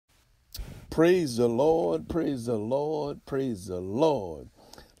Praise the Lord, praise the Lord, praise the Lord.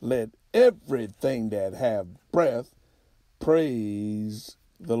 Let everything that have breath praise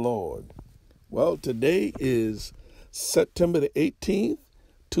the Lord. Well, today is September the 18th,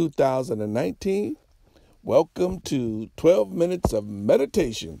 2019. Welcome to 12 Minutes of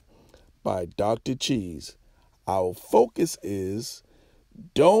Meditation by Dr. Cheese. Our focus is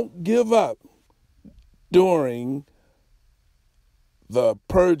don't give up during the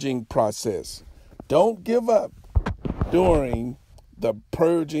purging process. Don't give up during the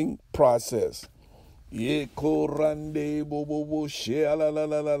purging process. Ye korande bo bo bo she la la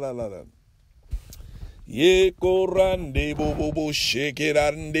la la la la. Ye korande bo bo bo she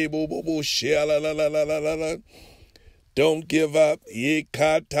kerande bo bo bo she la la la la la la. Don't give up. Ye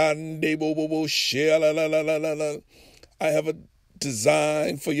katande bo bo bo she la la la la la la. I have a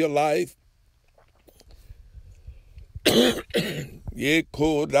design for your life. I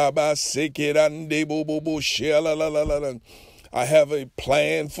have a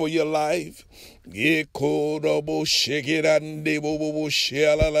plan for your life.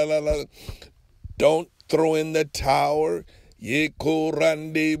 Don't throw in the towel.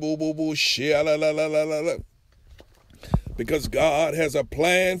 Because God has a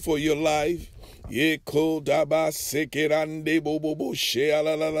plan for your life.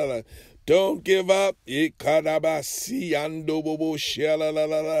 Don't give up. You're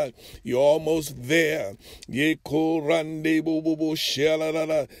almost there. Just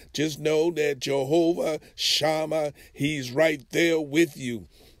know that Jehovah Shammah, He's right there with you.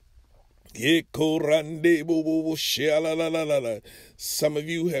 Some of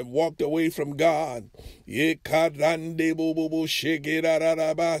you have walked away from God.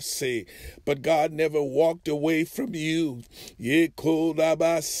 But God never walked away from you.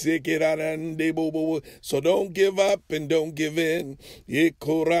 So don't give up and don't give in.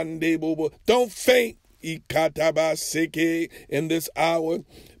 Don't faint in this hour.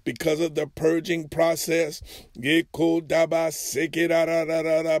 Because of the purging process. Look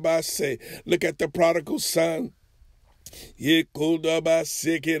at the prodigal son. He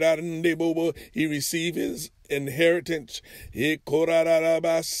received his inheritance. And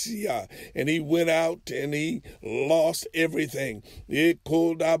he went out and he lost everything. And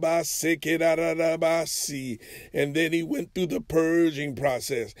then he went through the purging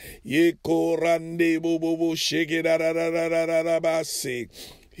process.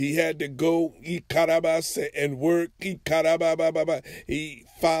 He had to go and work. He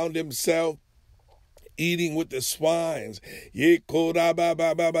found himself eating with the swines. He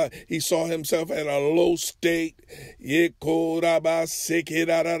saw himself at a low state.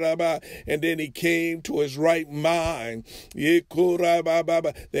 And then he came to his right mind.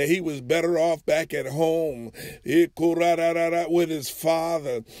 That he was better off back at home. With his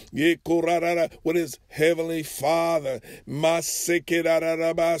father. With his heavenly father.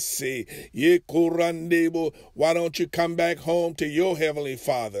 Why don't you come back home to your heavenly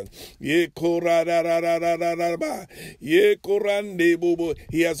father? He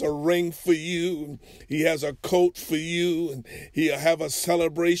has a ring for you. He has a coat for you. He'll have a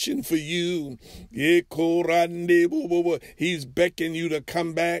celebration for you. He's beckoning you to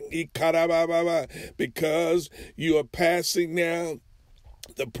come back because you are passing now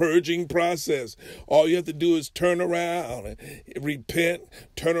the purging process. All you have to do is turn around, repent,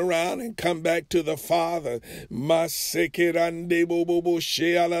 turn around and come back to the Father.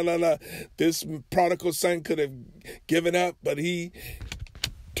 This prodigal son could have given up, but he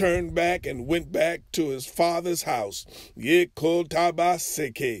turned back and went back to his father's house.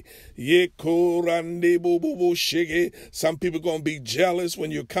 Some people are going to be jealous when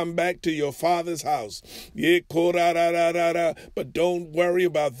you come back to your father's house. But don't worry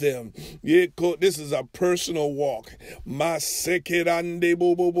about them. This is a personal walk.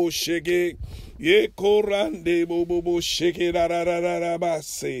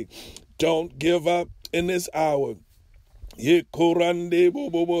 Don't give up in this hour.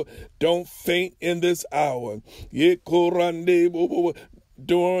 Don't faint in this hour.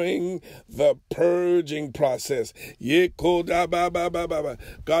 During the purging process.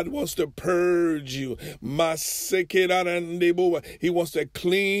 God wants to purge you. He wants to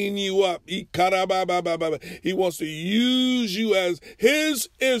clean you up. He wants to use you as His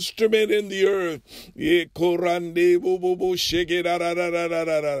instrument in the earth.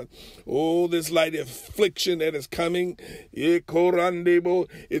 Oh, this light affliction that is coming,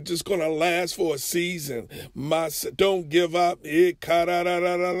 it's just going to last for a season. Don't give up.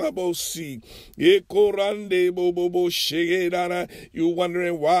 You're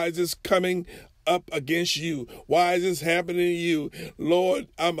wondering why is this coming up against you? Why is this happening to you? Lord,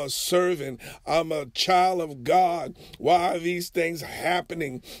 I'm a servant. I'm a child of God. Why are these things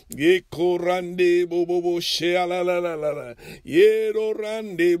happening?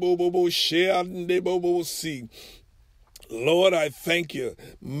 Lord, I thank you.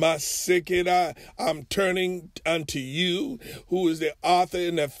 I'm turning unto you, who is the author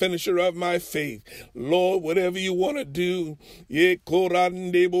and the finisher of my faith. Lord, whatever you want to do,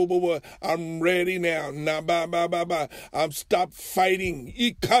 I'm ready now. I'm stopped fighting,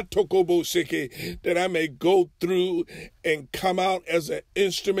 that I may go through and come out as an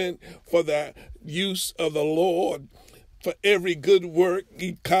instrument for the use of the Lord. For every good work,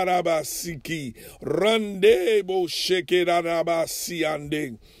 ikarabasiki, randebo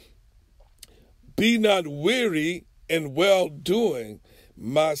shekerabasiande. Be not weary in well-doing,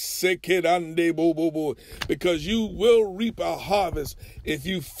 because you will reap a harvest if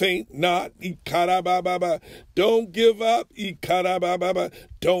you faint not. Don't give up.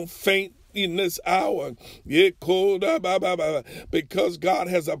 Don't faint in this hour, because God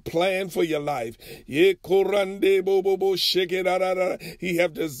has a plan for your life. He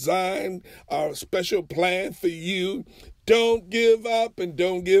have designed a special plan for you. Don't give up and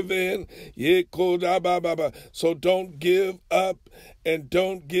don't give in. So don't give up and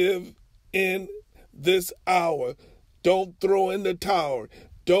don't give in this hour. Don't throw in the towel.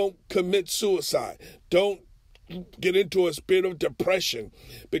 Don't commit suicide. Don't get into a spirit of depression,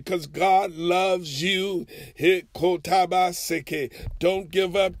 because God loves you. Don't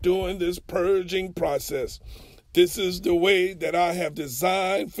give up during this purging process. This is the way that I have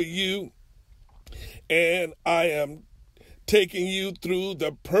designed for you, and I am taking you through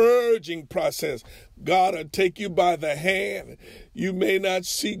the purging process. God will take you by the hand. You may not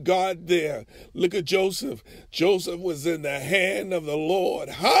see God there. Look at Joseph. Joseph was in the hand of the Lord.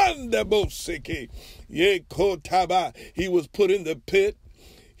 He was put in the pit.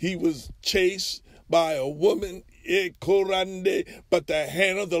 He was chased by a woman. But the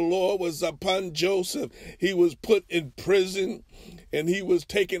hand of the Lord was upon Joseph. He was put in prison, and he was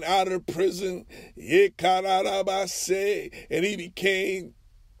taken out of prison. And he became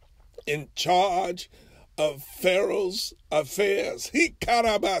in charge of Pharaoh's affairs. Come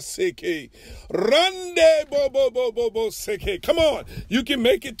on, you can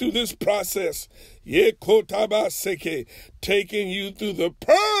make it through this process. Taking you through the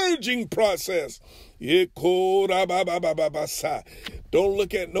purging process. Don't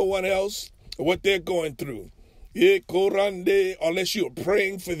look at no one else or what they're going through. Unless you're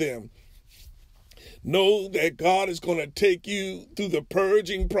praying for them. Know that God is going to take you through the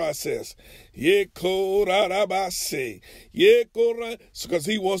purging process. Because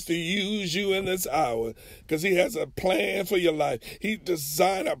he wants to use you in this hour. Because he has a plan for your life. He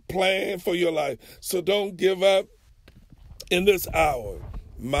designed a plan for your life. So don't give up in this hour.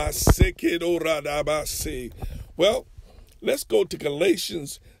 Well, let's go to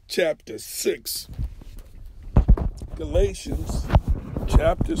Galatians chapter 6. Galatians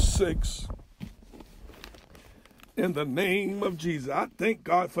chapter 6. In the name of Jesus, I thank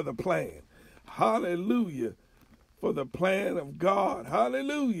God for the plan. Hallelujah. For the plan of God.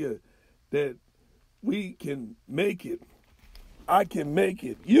 Hallelujah. That we can make it. I can make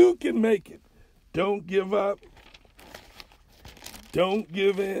it. You can make it. Don't give up. Don't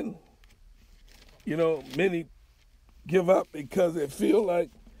give in. You know, many give up because they feel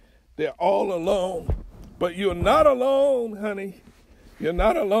like they're all alone. But you're not alone, honey. You're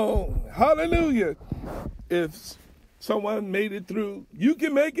not alone. Hallelujah. If someone made it through, you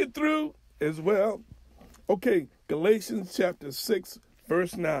can make it through as well. Okay, Galatians chapter 6,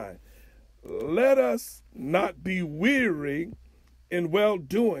 verse 9. Let us not be weary in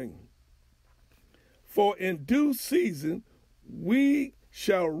well-doing, for in due season we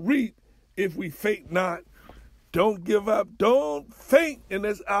shall reap if we faint not. Don't give up. Don't faint in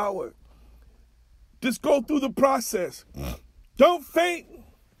this hour. Just go through the process. Don't faint.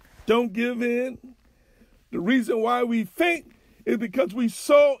 Don't give in. The reason why we faint is because we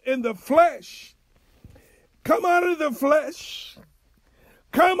sow in the flesh. Come out of the flesh.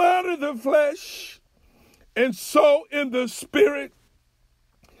 Come out of the flesh and sow in the spirit.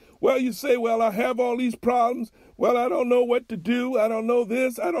 Well, you say, well, I have all these problems. Well, I don't know what to do. I don't know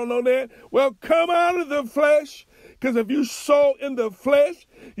this. I don't know that. Well, come out of the flesh, because if you sow in the flesh,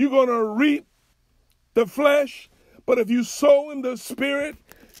 you're going to reap the flesh. But if you sow in the spirit,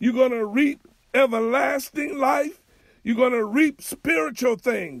 you're going to reap everlasting life. You're going to reap spiritual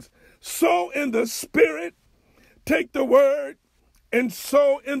things. Sow in the spirit. Take the word and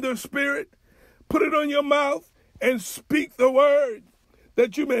sow in the spirit. Put it on your mouth and speak the word,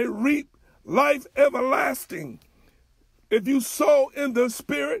 that you may reap life everlasting if you sow in the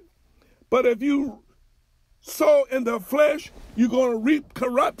spirit, but if you sow in the flesh, you're going to reap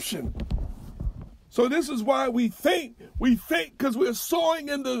corruption. So this is why we think because we're sowing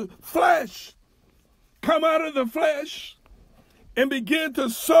in the flesh. Come out of the flesh and begin to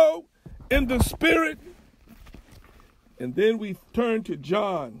sow in the spirit. And then we turn to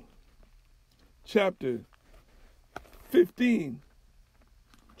John chapter 15.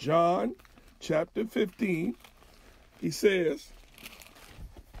 John chapter 15. He says,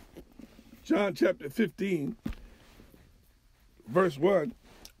 John chapter 15, verse 1,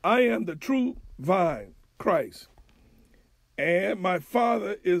 I am the true vine, Christ, and my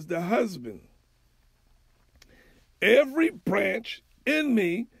Father is the husband. Every branch in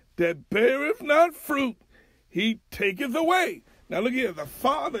me that beareth not fruit, he taketh away. Now look here, the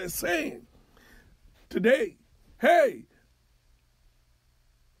Father is saying today, hey,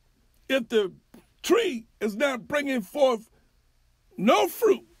 if the tree is not bringing forth no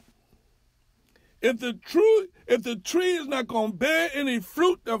fruit, if the tree is not going to bear any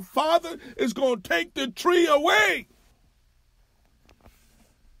fruit, the Father is going to take the tree away.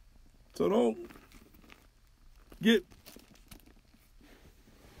 So don't get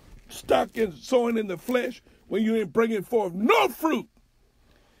stuck in sowing in the flesh when you ain't bringing forth no fruit.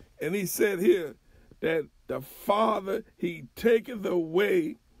 And he said here that the Father, he taketh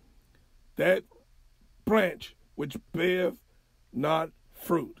away that branch which beareth not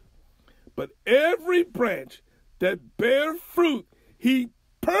fruit. But every branch that bear fruit, he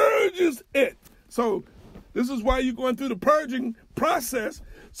purges it. So this is why you're going through the purging process,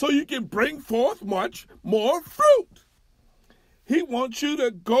 so you can bring forth much more fruit. He wants you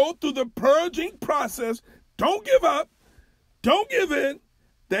to go through the purging process. Don't give up. Don't give in,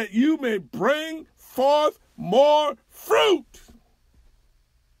 that you may bring forth more fruit.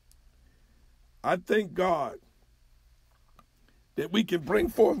 I thank God that we can bring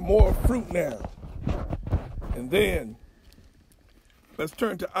forth more fruit now. And then let's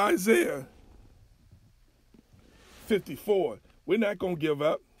turn to Isaiah 54. We're not going to give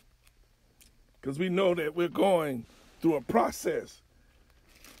up because we know that we're going through a process.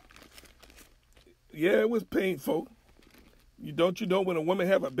 Yeah, it was painful. Don't you know when a woman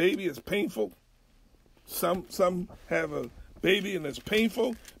have a baby, it's painful? Some have a baby and it's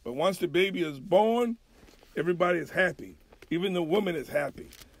painful, but once the baby is born, everybody is happy. Even the woman is happy.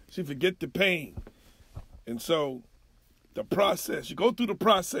 She forget the pain. And so the process, you go through the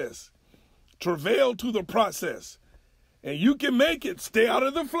process, travail to the process, and you can make it. Stay out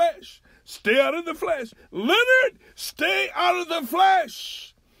of the flesh. Stay out of the flesh. Leonard, stay out of the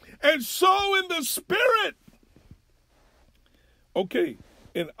flesh and sow in the spirit. Okay,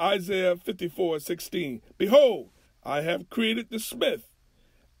 in Isaiah 54:16, behold, I have created the smith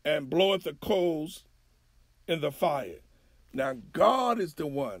and bloweth the coals in the fire. Now, God is the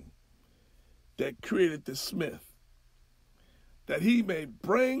one that created the smith, that he may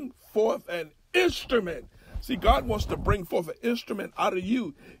bring forth an instrument. See, God wants to bring forth an instrument out of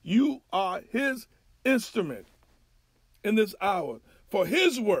you. You are his instrument in this hour for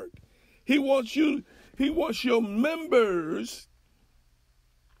his work. He wants your members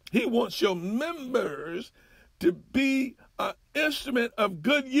to be an instrument of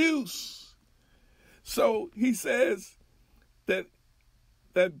good use. So he says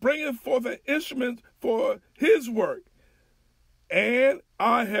that bringeth forth an instrument for his work. And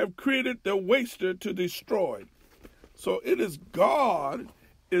I have created the waster to destroy. So it is God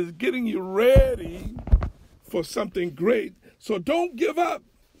is getting you ready for something great. So don't give up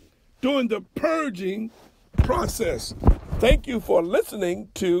during the purging process. Thank you for listening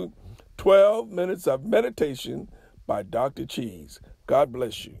to 12 Minutes of Meditation by Dr. Cheese. God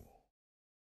bless you.